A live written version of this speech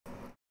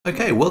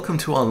Okay, welcome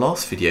to our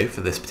last video for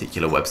this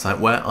particular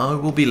website, where I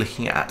will be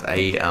looking at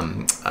a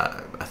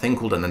thing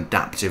called an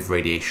adaptive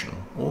radiation,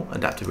 or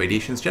adaptive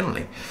radiations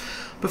generally.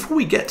 Before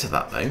we get to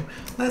that though,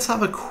 let's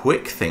have a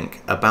quick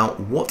think about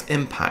what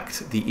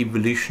impact the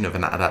evolution of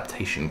an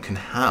adaptation can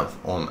have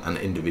on an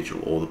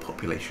individual or the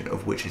population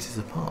of which it is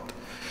a part.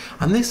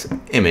 And this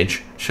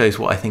image shows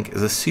what I think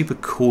is a super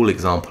cool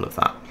example of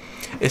that.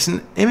 It's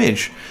an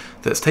image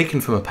that's taken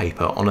from a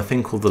paper on a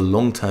thing called the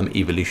long-term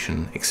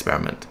evolution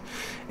experiment.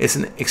 It's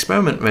an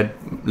experiment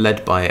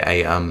led by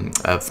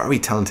a very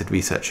talented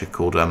researcher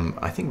called,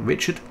 I think,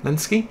 Richard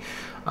Lenski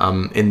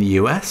in the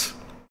US.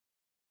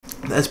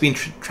 That has been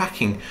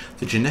tracking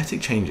the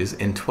genetic changes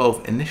in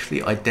 12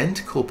 initially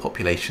identical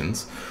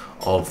populations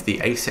of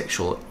the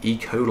asexual E.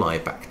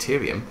 coli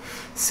bacterium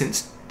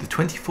since the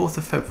 24th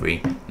of February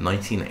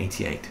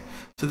 1988.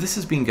 So this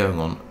has been going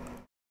on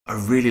a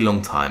really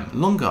long time,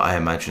 longer I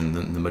imagine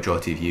than the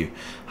majority of you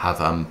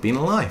have been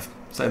alive.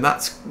 So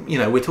that's,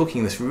 we're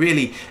talking this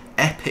really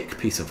epic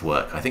piece of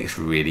work. I think it's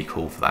really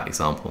cool for that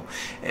example.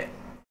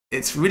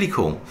 It's really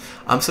cool.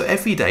 So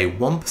every day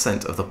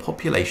 1% of the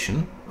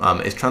population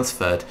is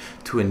transferred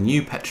to a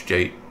new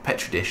petri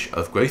dish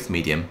of growth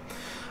medium,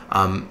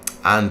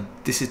 and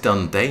this is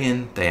done day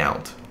in, day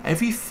out.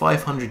 Every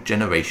 500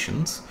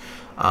 generations,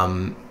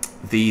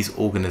 these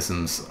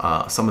organisms,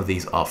 some of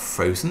these are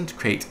frozen to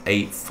create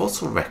a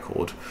fossil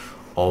record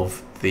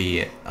of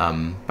the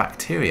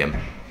bacterium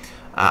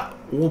at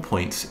all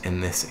points in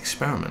this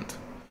experiment.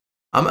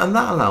 And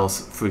that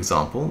allows, for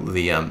example,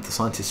 the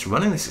scientists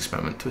running this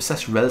experiment to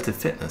assess relative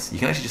fitness. You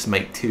can actually just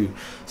make two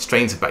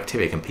strains of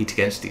bacteria compete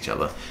against each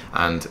other,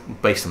 and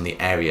based on the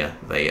area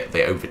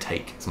they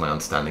overtake, is my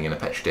understanding, in a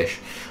petri dish,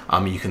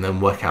 you can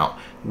then work out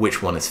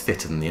which one is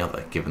fitter than the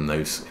other, given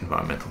those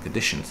environmental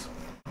conditions.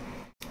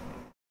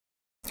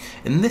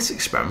 In this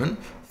experiment,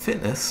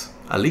 fitness,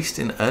 at least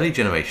in early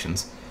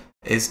generations,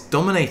 is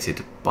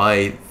dominated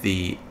by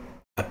the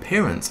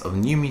appearance of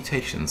new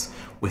mutations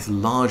with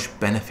large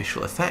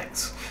beneficial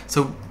effects.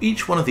 So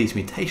each one of these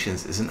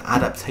mutations is an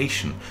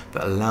adaptation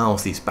that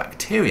allows these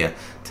bacteria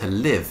to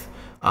live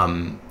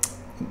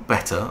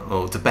better,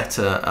 or to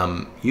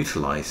better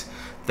utilize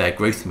their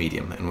growth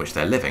medium in which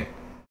they're living.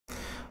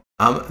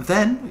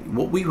 Then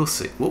what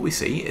we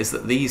see is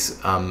that these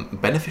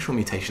beneficial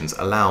mutations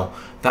allow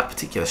that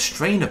particular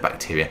strain of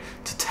bacteria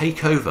to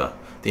take over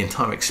the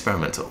entire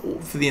experiment,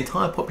 for the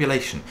entire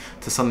population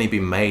to suddenly be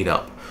made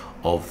up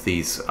of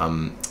these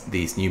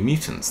new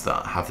mutants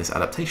that have this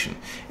adaptation.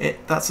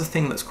 That's a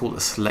thing that's called a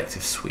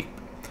selective sweep.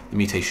 The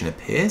mutation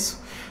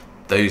appears,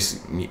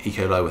 those E.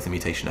 coli with the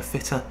mutation are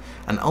fitter,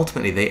 and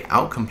ultimately they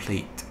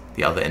outcompete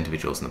the other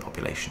individuals in the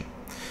population.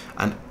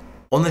 And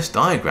on this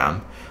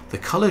diagram, the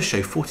colours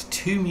show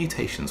 42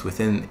 mutations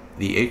within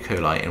the E.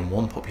 coli in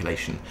one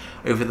population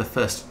over the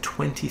first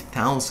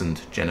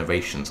 20,000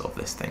 generations of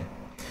this thing,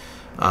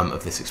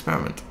 of this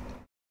experiment.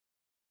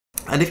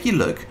 And if you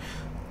look,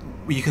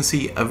 you can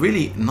see a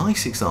really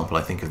nice example,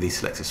 I think, of these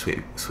selective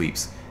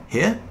sweeps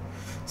here.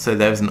 So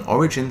there's an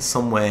origin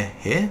somewhere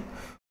here,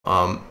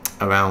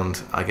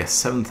 around, I guess,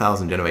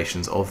 7,000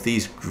 generations of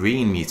these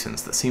green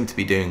mutants that seem to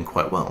be doing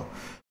quite well.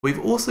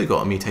 We've also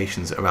got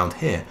mutations around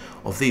here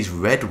of these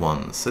red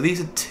ones. So these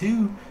are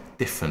two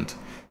different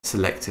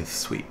selective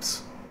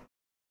sweeps.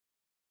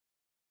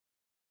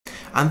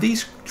 And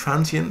these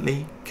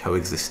transiently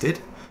coexisted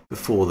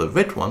before the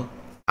red one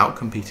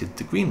outcompeted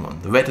the green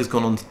one. The red has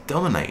gone on to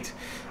dominate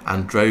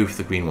and drove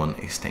the green one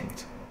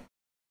extinct.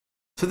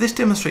 So this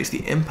demonstrates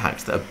the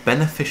impact that a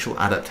beneficial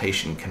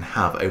adaptation can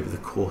have over the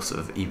course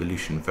of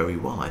evolution very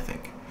well, I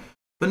think.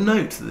 But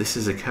note that this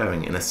is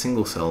occurring in a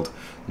single-celled,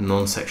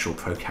 non-sexual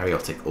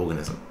prokaryotic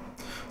organism.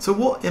 So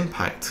what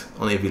impact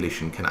on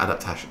evolution can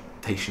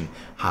adaptation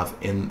have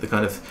in the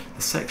kind of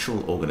the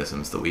sexual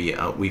organisms that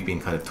we've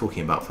been kind of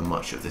talking about for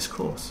much of this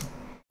course?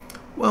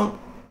 Well,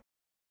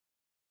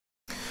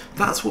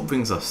 that's what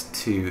brings us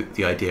to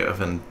the idea of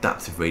an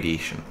adaptive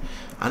radiation.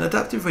 And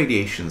adaptive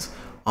radiations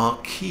are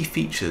key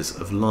features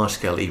of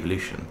large-scale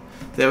evolution.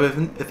 They're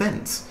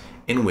events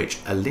in which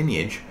a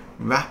lineage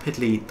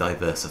rapidly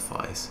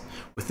diversifies,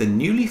 with the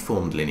newly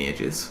formed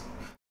lineages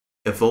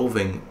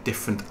evolving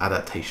different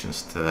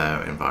adaptations to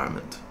their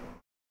environment.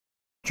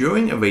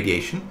 During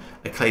irradiation,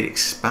 a clade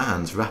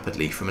expands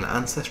rapidly from an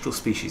ancestral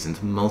species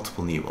into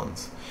multiple new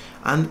ones,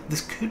 and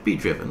this could be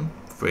driven,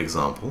 for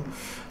example,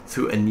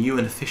 through a new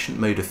and efficient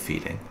mode of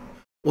feeding,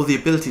 or the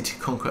ability to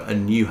conquer a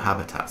new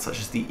habitat, such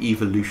as the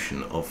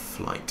evolution of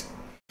flight.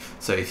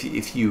 So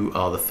if you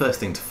are the first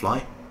thing to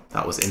fly,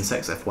 that was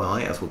insects,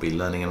 FYI, as we'll be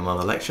learning in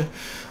another lecture,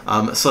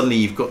 suddenly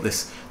you've got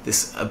this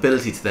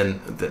ability to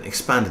then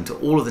expand into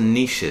all of the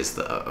niches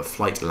that a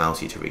flight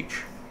allows you to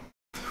reach.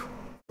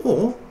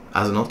 Or,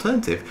 as an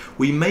alternative,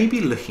 we may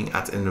be looking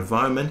at an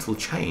environmental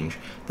change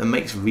that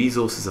makes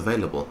resources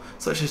available,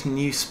 such as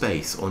new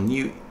space or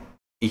new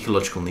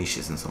ecological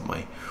niches in some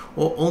way,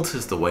 or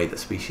alters the way that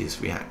species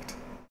react.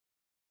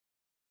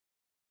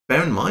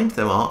 Bear in mind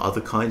there are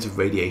other kinds of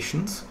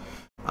radiations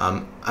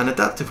An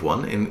adaptive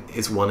one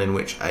is one in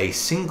which a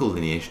single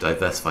lineage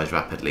diversifies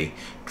rapidly,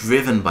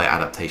 driven by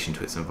adaptation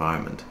to its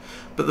environment.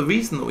 But the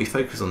reason that we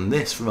focus on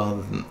this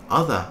rather than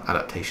other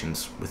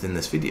adaptations within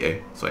this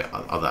video,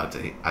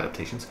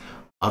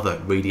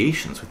 other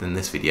radiations within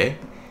this video,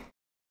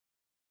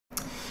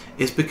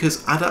 is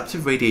because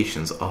adaptive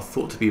radiations are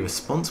thought to be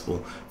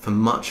responsible for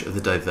much of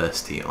the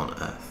diversity on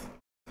Earth.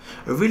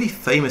 A really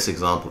famous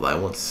example that I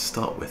wanted to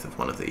start with of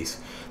one of these,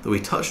 that we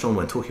touched on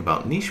when talking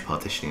about niche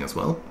partitioning as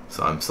well,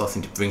 so I'm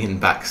starting to bring in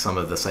back some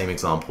of the same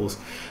examples,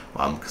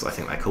 because I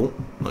think they're cool,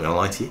 I'm not going to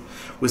lie to you,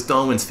 was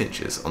Darwin's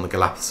finches on the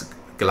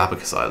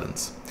Galapagos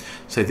Islands.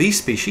 So these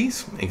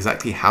species,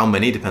 exactly how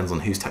many depends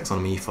on whose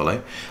taxonomy you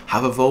follow,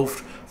 have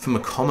evolved from a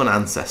common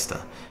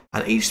ancestor,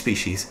 and each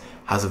species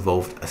has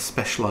evolved a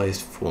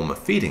specialised form of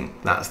feeding.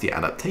 That's the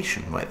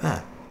adaptation right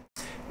there.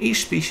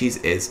 Each species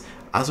is,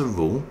 as a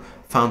rule,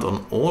 found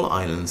on all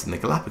islands in the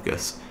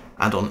Galapagos,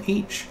 and on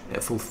each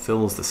it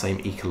fulfills the same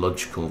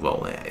ecological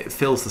role, it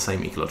fills the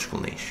same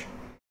ecological niche.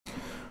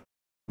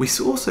 We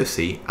also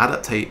see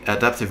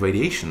adaptive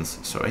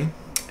radiations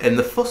in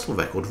the fossil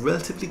record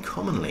relatively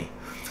commonly.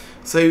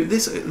 So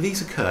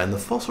these occur in the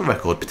fossil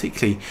record,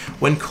 particularly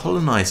when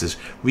colonisers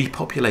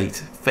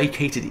repopulate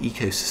vacated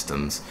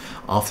ecosystems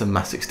after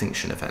mass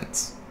extinction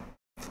events.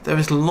 There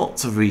is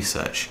lots of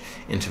research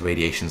into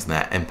radiations and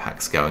their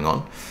impacts going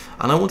on,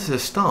 and I wanted to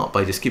start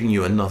by just giving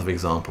you another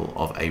example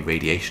of a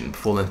radiation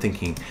before then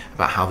thinking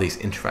about how these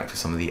interact with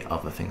some of the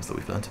other things that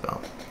we've learnt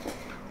about.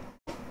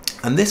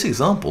 And this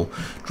example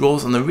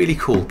draws on the really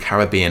cool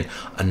Caribbean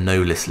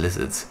anolis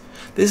lizards.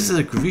 This is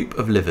a group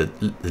of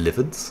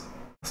lizards.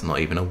 That's not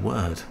even a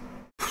word.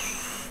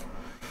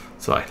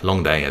 Sorry,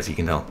 long day as you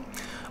can tell.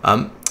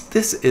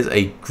 This is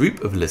a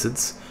group of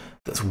lizards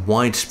that's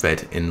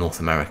widespread in North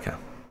America.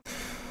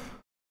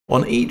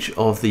 On each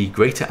of the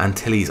Greater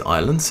Antilles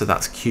Islands, so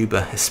that's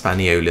Cuba,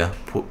 Hispaniola,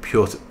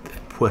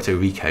 Puerto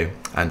Rico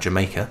and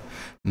Jamaica,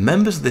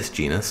 members of this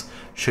genus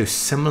show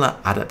similar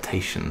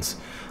adaptations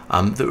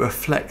that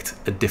reflect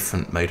a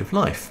different mode of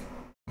life,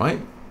 right?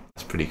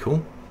 That's pretty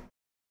cool.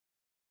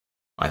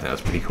 I think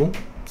that's pretty cool.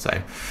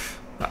 So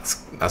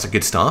that's a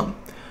good start.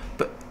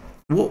 But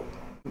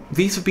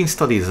these have been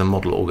studied as a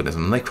model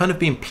organism, and they've kind of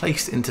been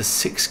placed into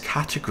 6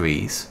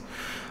 categories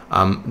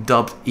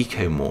dubbed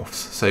ecomorphs.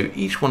 So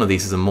each one of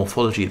these is a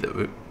morphology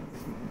that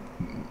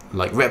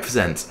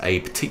represents a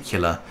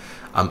particular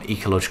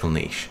ecological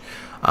niche.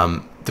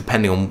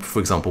 Depending on, for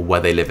example, where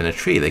they live in a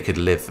tree. They could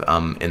live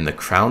in the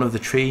crown of the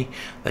tree,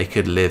 they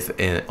could live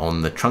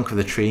on the trunk of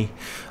the tree,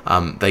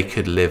 they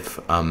could live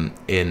on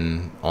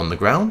the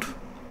ground.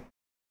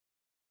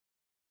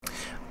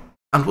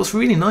 And what's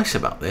really nice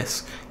about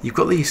this, you've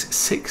got these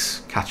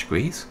 6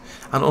 categories,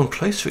 and on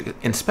closer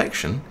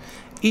inspection,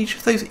 each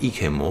of those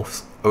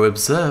ecomorphs are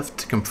observed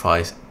to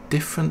comprise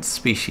different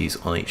species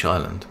on each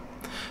island.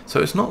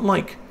 So it's not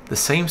like the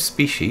same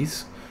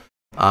species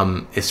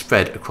is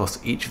spread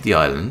across each of the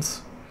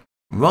islands.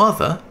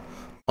 Rather,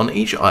 on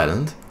each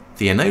island,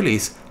 the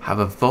anoles have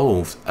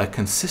evolved a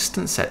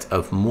consistent set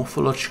of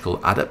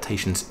morphological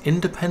adaptations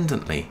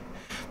independently.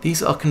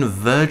 These are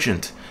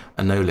convergent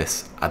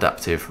anolis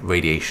adaptive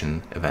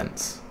radiation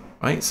events.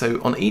 Right?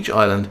 So on each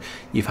island,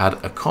 you've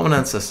had a common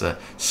ancestor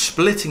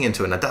splitting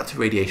into an adaptive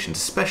radiation to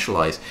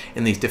specialise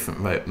in these different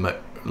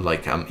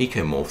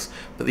ecomorphs,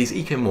 but these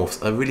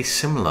ecomorphs are really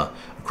similar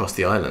across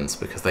the islands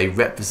because they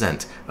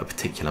represent a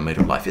particular mode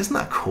of life. Isn't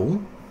that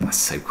cool? That's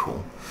so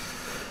cool.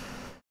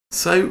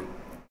 So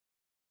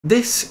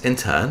this, in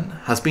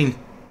turn, has been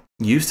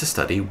used to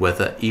study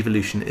whether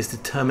evolution is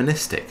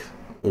deterministic,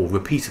 or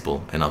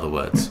repeatable in other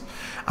words,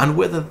 and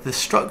whether the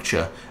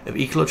structure of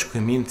ecological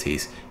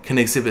communities can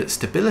exhibit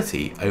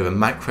stability over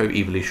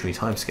macroevolutionary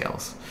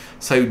timescales.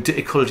 So do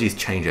ecologies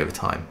change over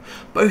time?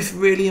 Both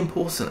really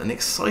important and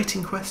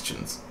exciting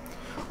questions.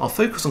 I'll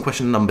focus on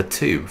question number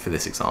 2 for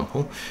this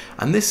example,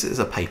 and this is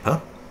a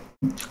paper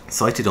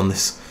cited on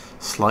this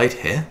slide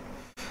here,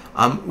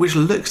 which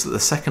looks at the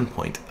second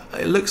point.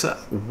 It looks at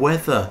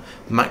whether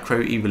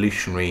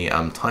macroevolutionary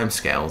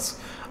timescales,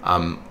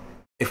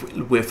 if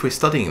we're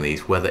studying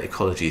these, whether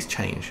ecologies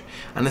change.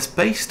 And it's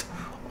based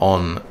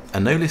on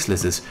anolis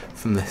lizards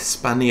from the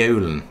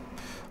Hispaniolan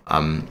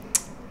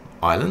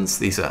islands.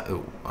 These are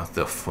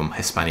from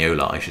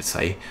Hispaniola, I should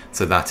say.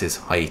 So that is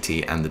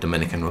Haiti and the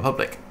Dominican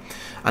Republic.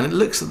 And it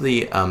looks at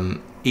the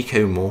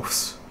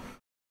ecomorphs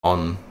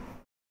on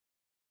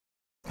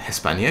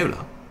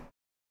Hispaniola.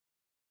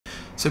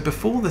 So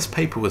before this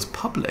paper was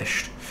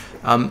published,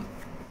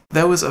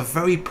 there was a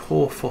very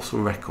poor fossil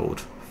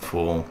record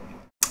for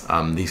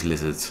these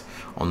lizards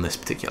on this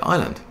particular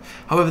island.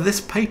 However,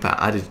 this paper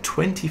added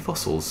 20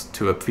 fossils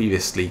to a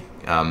previously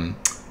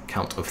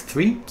count of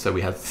 3. So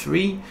we had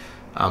 3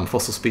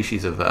 fossil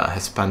species of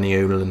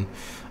Hispaniolan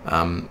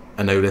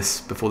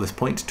anolis before this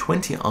point,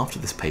 20 after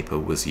this paper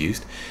was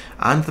used,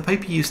 and the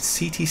paper used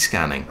CT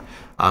scanning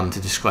to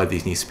describe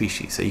these new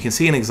species. So you can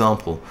see an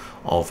example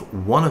of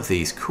one of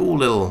these cool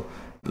little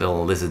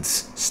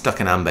lizards stuck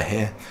in amber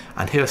here,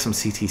 and here are some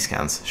CT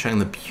scans showing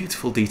the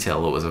beautiful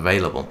detail that was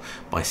available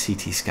by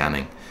CT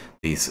scanning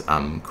these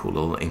cool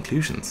little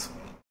inclusions.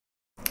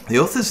 The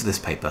authors of this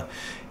paper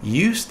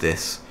used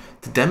this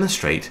to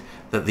demonstrate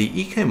that the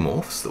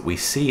ecomorphs that we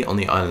see on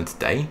the island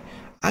today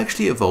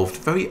actually evolved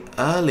very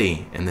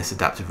early in this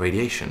adaptive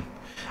radiation,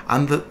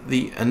 and that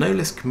the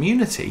anolis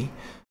community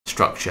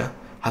structure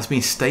has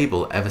been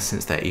stable ever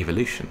since their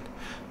evolution.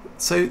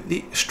 So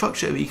the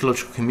structure of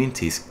ecological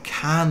communities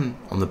can,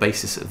 on the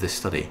basis of this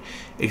study,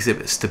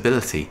 exhibit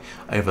stability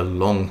over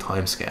long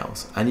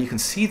timescales, and you can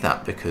see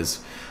that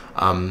because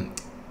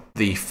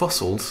the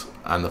fossils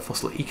and the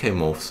fossil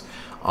ecomorphs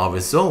are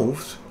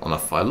resolved on a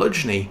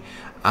phylogeny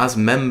as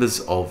members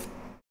of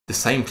the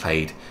same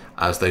clade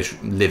as those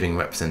living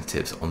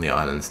representatives on the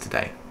islands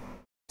today.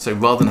 So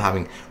rather than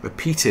having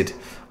repeated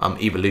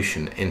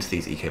evolution into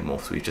these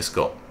ecomorphs, we've just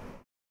got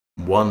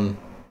one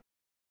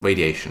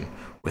radiation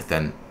with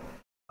then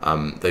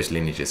those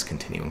lineages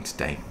continuing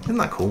today. Isn't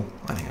that cool?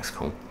 I think that's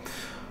cool.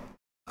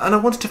 And I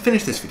wanted to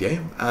finish this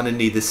video, and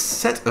indeed this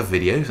set of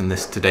videos and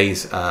this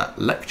today's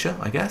lecture,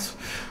 I guess,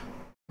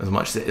 as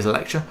much as it is a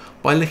lecture,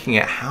 by looking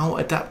at how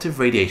adaptive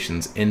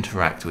radiations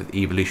interact with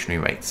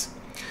evolutionary rates.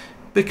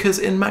 Because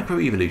in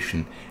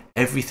macroevolution,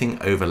 everything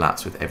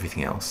overlaps with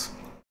everything else.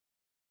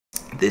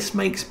 This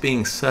makes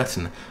being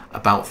certain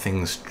about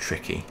things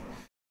tricky,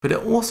 but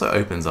it also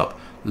opens up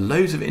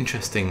loads of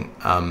interesting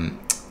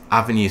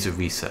avenues of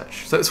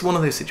research. So it's one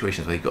of those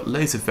situations where you've got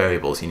loads of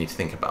variables you need to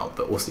think about,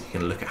 but also you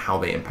can look at how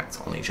they impact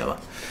on each other.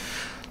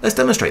 Let's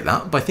demonstrate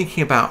that by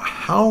thinking about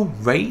how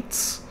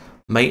rates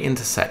may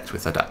intersect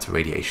with adaptive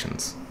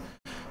radiations.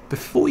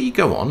 Before you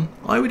go on,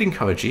 I would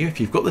encourage you, if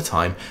you've got the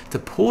time, to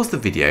pause the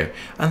video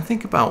and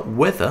think about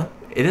whether,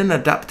 in an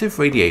adaptive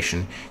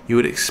radiation, you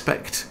would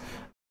expect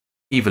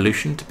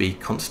evolution to be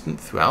constant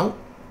throughout,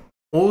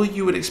 or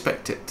you would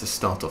expect it to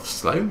start off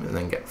slow and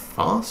then get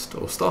fast,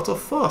 or start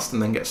off fast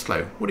and then get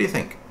slow. What do you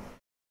think?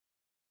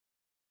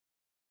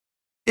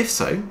 If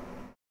so,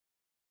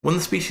 when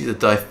the species are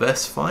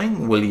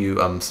diversifying, will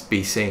you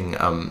be seeing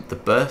the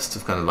burst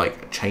of kind of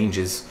like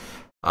changes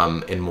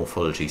in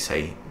morphology,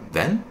 say,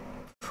 then?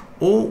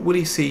 Or will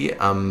you see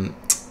a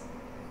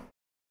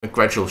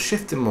gradual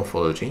shift in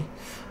morphology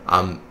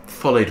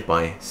followed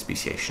by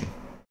speciation?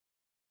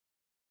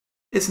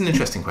 It's an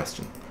interesting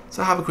question,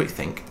 so have a quick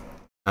think,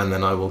 and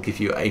then I will give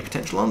you a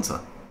potential answer.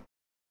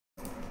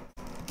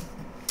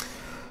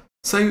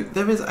 So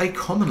there is a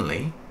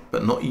commonly,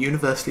 but not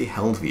universally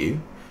held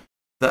view,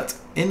 that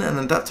in an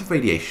adaptive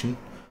radiation,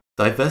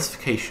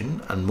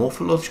 diversification and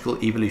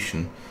morphological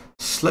evolution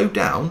slow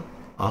down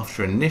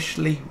after an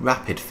initially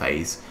rapid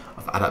phase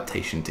of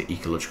adaptation to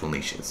ecological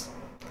niches.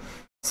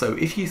 So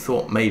if you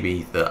thought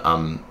maybe that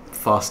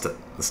fast at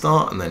the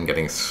start and then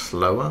getting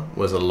slower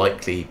was a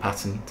likely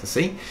pattern to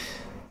see,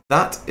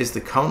 that is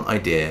the current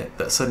idea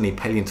that suddenly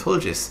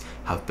paleontologists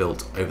have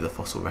built over the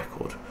fossil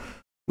record.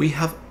 We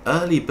have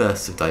early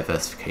bursts of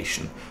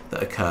diversification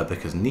that occur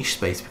because niche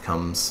space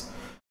becomes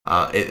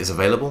it is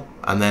available,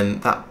 and then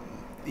that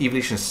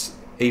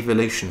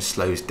evolution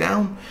slows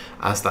down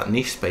as that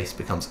niche space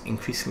becomes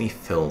increasingly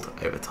filled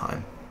over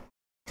time.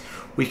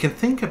 We can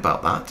think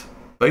about that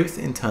both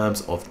in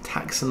terms of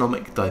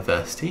taxonomic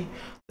diversity,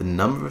 the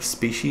number of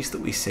species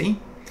that we see,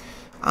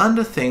 and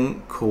a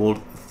thing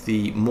called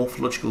the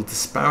morphological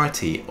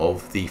disparity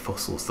of the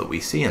fossils that we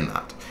see in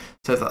that.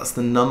 So that's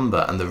the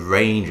number and the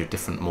range of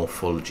different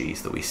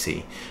morphologies that we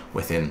see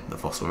within the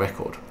fossil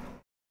record.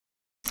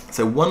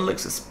 So one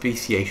looks at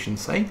speciation,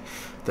 say,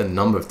 the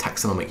number of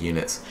taxonomic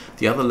units.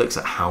 The other looks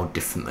at how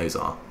different those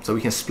are. So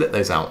we can split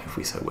those out if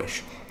we so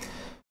wish.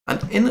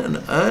 And in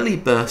an early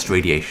burst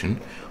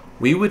radiation,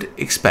 we would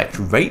expect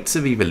rates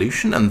of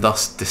evolution and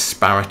thus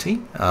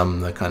disparity,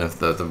 the kind of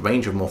the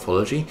range of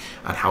morphology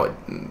and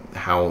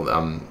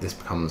how this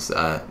becomes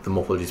the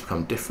morphologies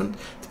become different,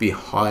 to be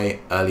high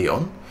early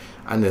on.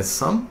 And there's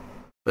some,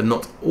 but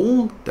not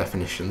all,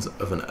 definitions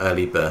of an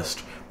early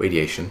burst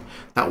radiation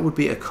that would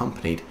be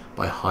accompanied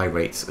by high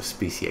rates of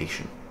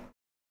speciation.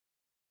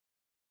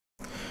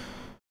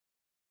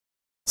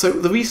 So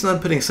the reason I'm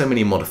putting so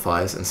many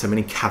modifiers and so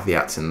many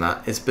caveats in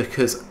that is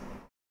because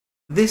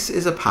this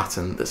is a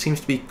pattern that seems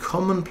to be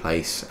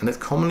commonplace and it's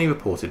commonly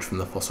reported from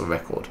the fossil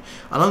record.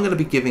 And I'm going to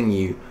be giving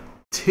you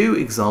 2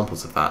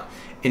 examples of that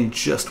in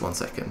just 1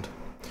 second.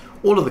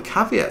 All of the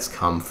caveats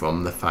come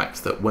from the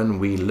fact that when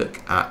we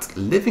look at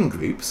living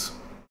groups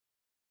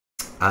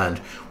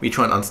and we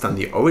try and understand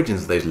the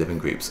origins of those living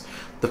groups,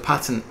 the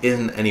pattern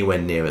isn't anywhere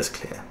near as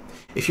clear.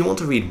 If you want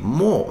to read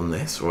more on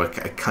this, or a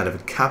kind of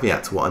a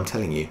caveat to what I'm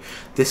telling you,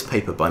 this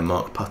paper by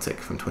Mark Puttick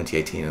from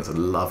 2018 is a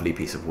lovely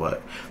piece of work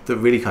that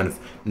really kind of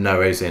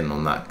narrows in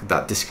on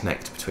that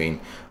disconnect between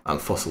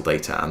fossil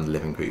data and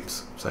living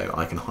groups. So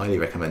I can highly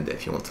recommend it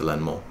if you want to learn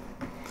more.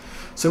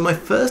 So my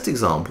first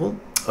example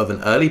of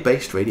an early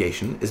based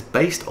radiation is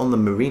based on the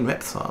marine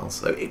reptiles.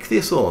 So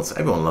ichthyosaurs,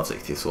 everyone loves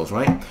ichthyosaurs,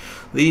 right?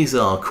 These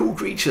are cool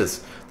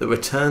creatures that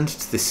returned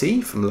to the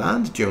sea from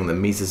land during the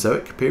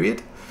Mesozoic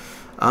period.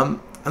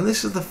 And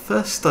this is the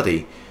first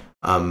study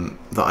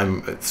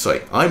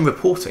that I'm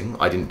reporting,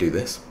 I didn't do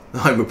this,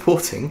 I'm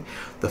reporting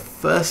the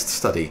first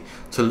study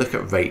to look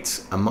at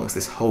rates amongst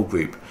this whole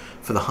group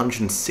for the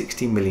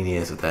 160 million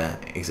years of their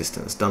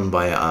existence, done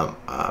by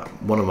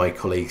one of my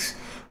colleagues,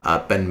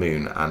 Ben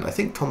Moon, and I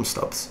think Tom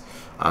Stubbs.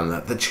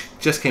 That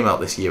just came out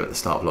this year at the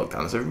start of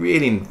lockdown. It's a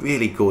really,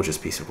 really gorgeous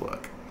piece of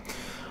work.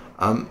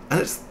 And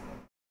it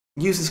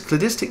uses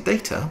cladistic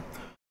data,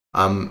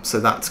 so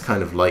that's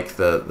kind of like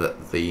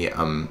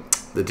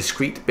the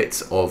discrete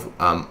bits of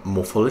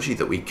morphology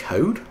that we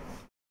code,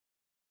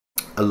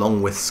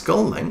 along with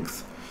skull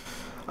length,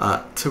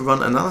 to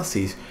run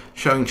analyses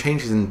showing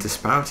changes in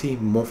disparity,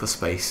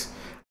 morphospace,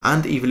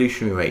 and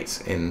evolutionary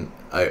rates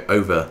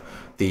over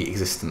the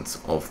existence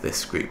of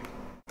this group.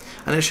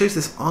 And it shows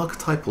this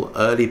archetypal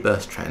early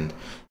burst trend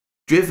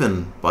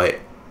driven by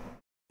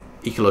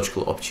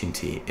ecological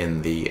opportunity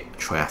in the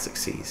Triassic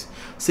seas.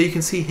 So you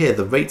can see here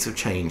the rates of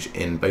change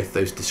in both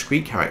those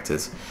discrete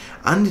characters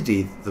and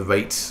indeed the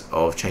rates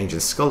of change in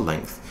skull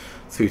length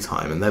through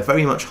time, and they're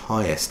very much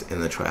highest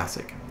in the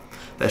Triassic.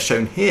 They're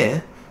shown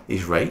here,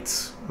 these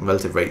rates,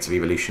 relative rates of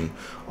evolution,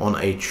 on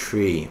a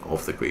tree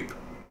of the group,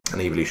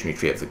 an evolutionary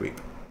tree of the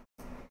group.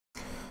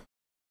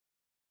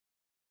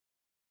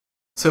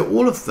 So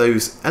all of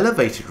those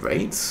elevated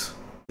rates,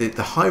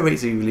 the high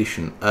rates of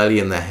evolution early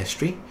in their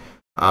history,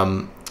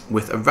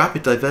 with a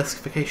rapid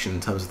diversification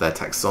in terms of their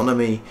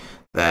taxonomy,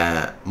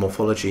 their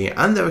morphology,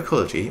 and their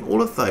ecology,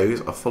 all of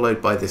those are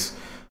followed by this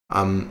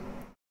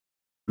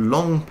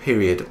long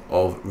period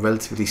of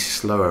relatively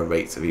slower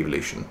rates of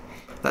evolution.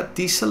 That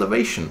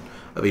deceleration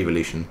of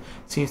evolution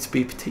seems to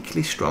be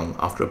particularly strong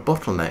after a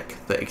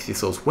bottleneck that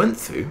ichthyosaurs went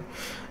through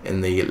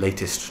in the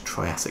latest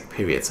Triassic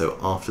period, so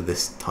after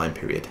this time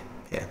period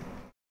here.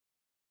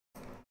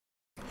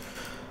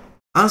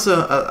 As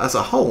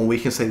a whole, we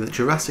can say that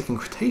Jurassic and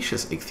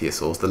Cretaceous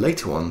ichthyosaurs, the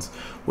later ones,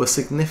 were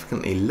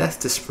significantly less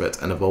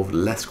disparate and evolved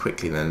less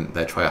quickly than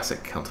their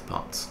Triassic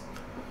counterparts.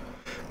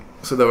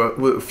 So there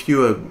were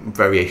fewer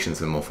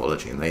variations in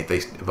morphology, and they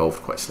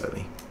evolved quite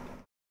slowly.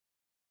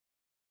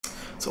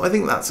 So I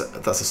think that's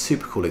a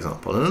super cool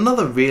example. And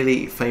another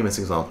really famous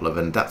example of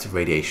an adaptive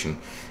radiation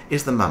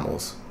is the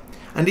mammals.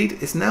 Indeed,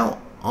 it's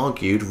now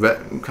argued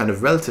kind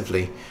of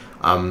relatively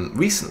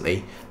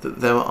recently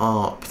that there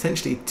are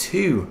potentially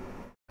two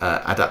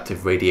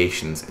adaptive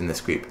radiations in this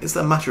group. It's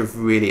a matter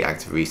of really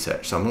active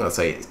research, so I'm not going to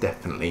say it's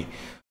definitely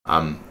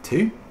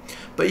two,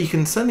 but you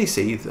can certainly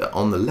see that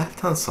on the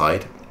left hand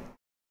side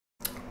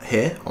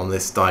here on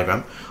this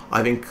diagram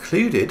I've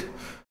included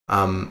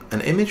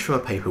an image from a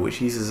paper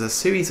which uses a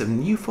series of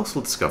new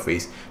fossil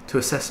discoveries to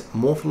assess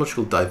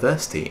morphological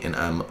diversity in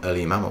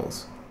early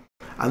mammals.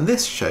 And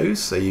this shows,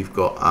 so you've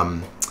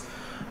got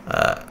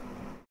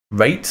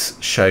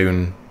rates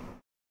shown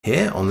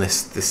here on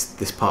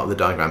this part of the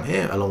diagram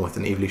here, along with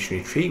an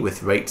evolutionary tree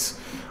with rates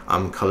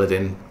coloured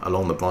in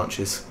along the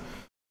branches.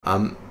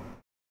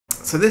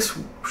 So this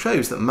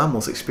shows that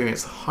mammals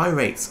experienced high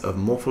rates of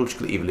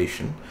morphological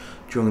evolution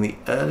during the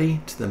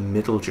early to the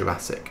middle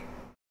Jurassic.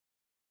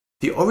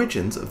 The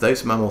origins of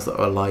those mammals that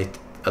are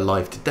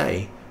alive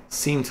today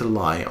seem to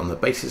lie on the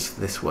basis of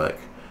this work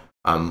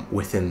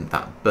within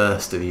that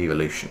burst of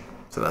evolution.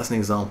 So that's an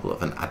example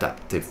of an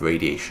adaptive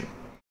radiation.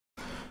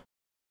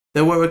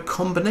 There were a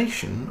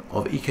combination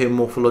of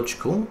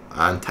ecomorphological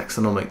and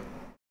taxonomic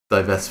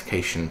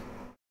diversification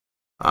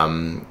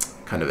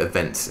kind of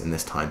events in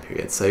this time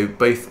period. So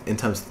both in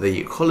terms of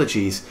the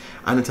ecologies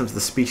and in terms of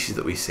the species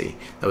that we see,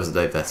 there was a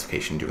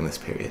diversification during this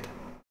period.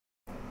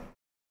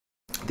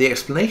 The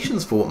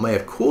explanations for what may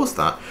have caused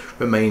that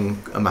remain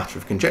a matter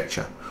of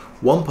conjecture.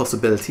 One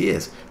possibility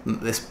is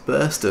that this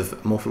burst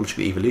of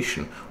morphological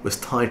evolution was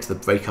tied to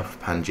the breakup of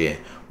Pangaea,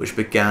 which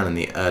began in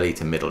the early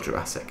to middle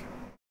Jurassic.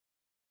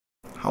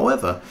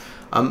 However,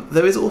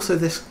 there is also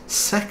this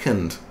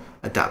second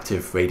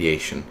adaptive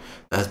radiation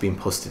that has been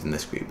posited in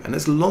this group, and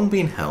it's long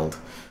been held,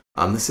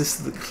 this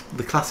is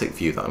the classic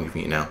view that I'm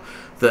giving you now,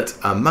 that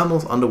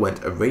mammals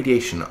underwent a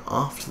radiation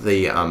after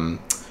the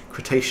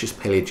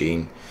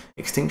Cretaceous-Paleogene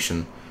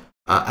extinction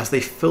as they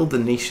filled the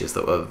niches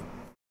that were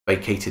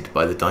vacated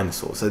by the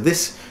dinosaurs. So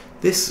this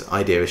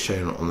idea is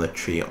shown on the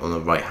tree on the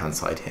right hand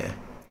side here.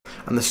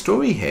 And the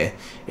story here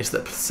is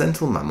that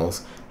placental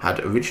mammals had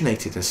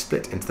originated and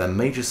split into their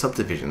major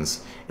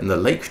subdivisions in the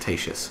late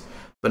Cretaceous,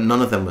 but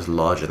none of them was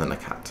larger than a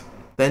cat.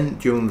 Then,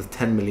 during the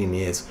 10 million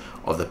years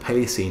of the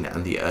Paleocene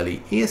and the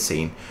early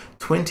Eocene,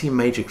 20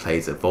 major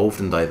clades evolved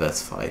and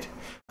diversified,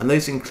 and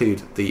those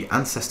include the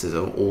ancestors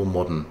of all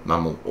modern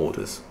mammal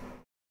orders.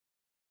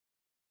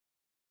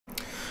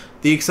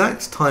 The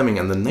exact timing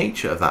and the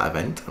nature of that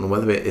event, and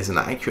whether it is an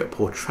accurate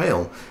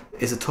portrayal,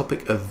 is a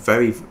topic of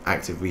very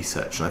active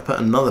research, and I put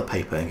another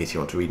paper, in case you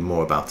want to read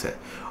more about it,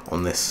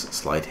 on this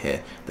slide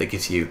here that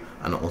gives you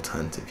an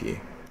alternative view.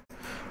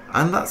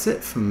 And that's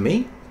it from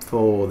me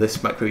for this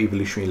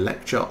macroevolutionary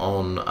lecture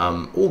on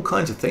all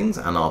kinds of things,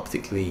 and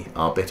particularly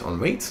our bit on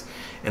rates.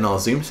 In our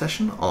Zoom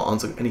session, I'll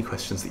answer any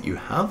questions that you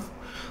have,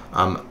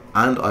 and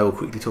I will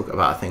quickly talk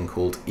about a thing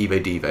called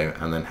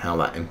Evo-Devo and then how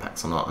that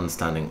impacts on our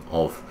understanding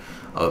of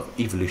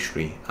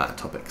evolutionary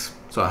topics.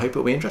 So I hope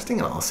it'll be interesting,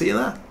 and I'll see you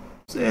there.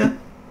 See ya.